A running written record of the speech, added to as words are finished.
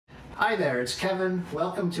Hi there, it's Kevin.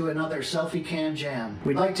 Welcome to another SelfieCamJam.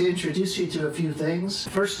 We'd like to introduce you to a few things.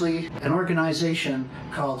 Firstly, an organization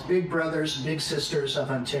called Big Brothers Big Sisters of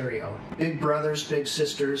Ontario. Big Brothers Big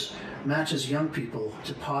Sisters matches young people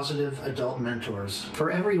to positive adult mentors. For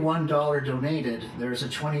every $1 donated, there's a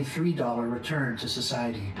 $23 return to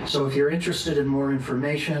society. So if you're interested in more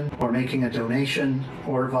information or making a donation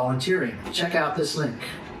or volunteering, check out this link.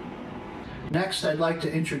 Next, I'd like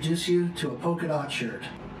to introduce you to a polka dot shirt.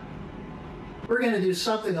 We're going to do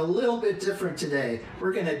something a little bit different today.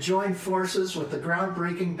 We're going to join forces with the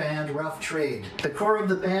groundbreaking band Rough Trade. The core of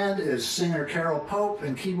the band is singer Carol Pope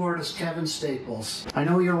and keyboardist Kevin Staples. I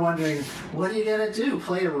know you're wondering, what are you going to do?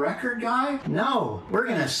 Play a record, guy? No, we're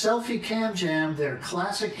going to SelfieCamJam their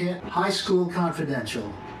classic hit, High School Confidential.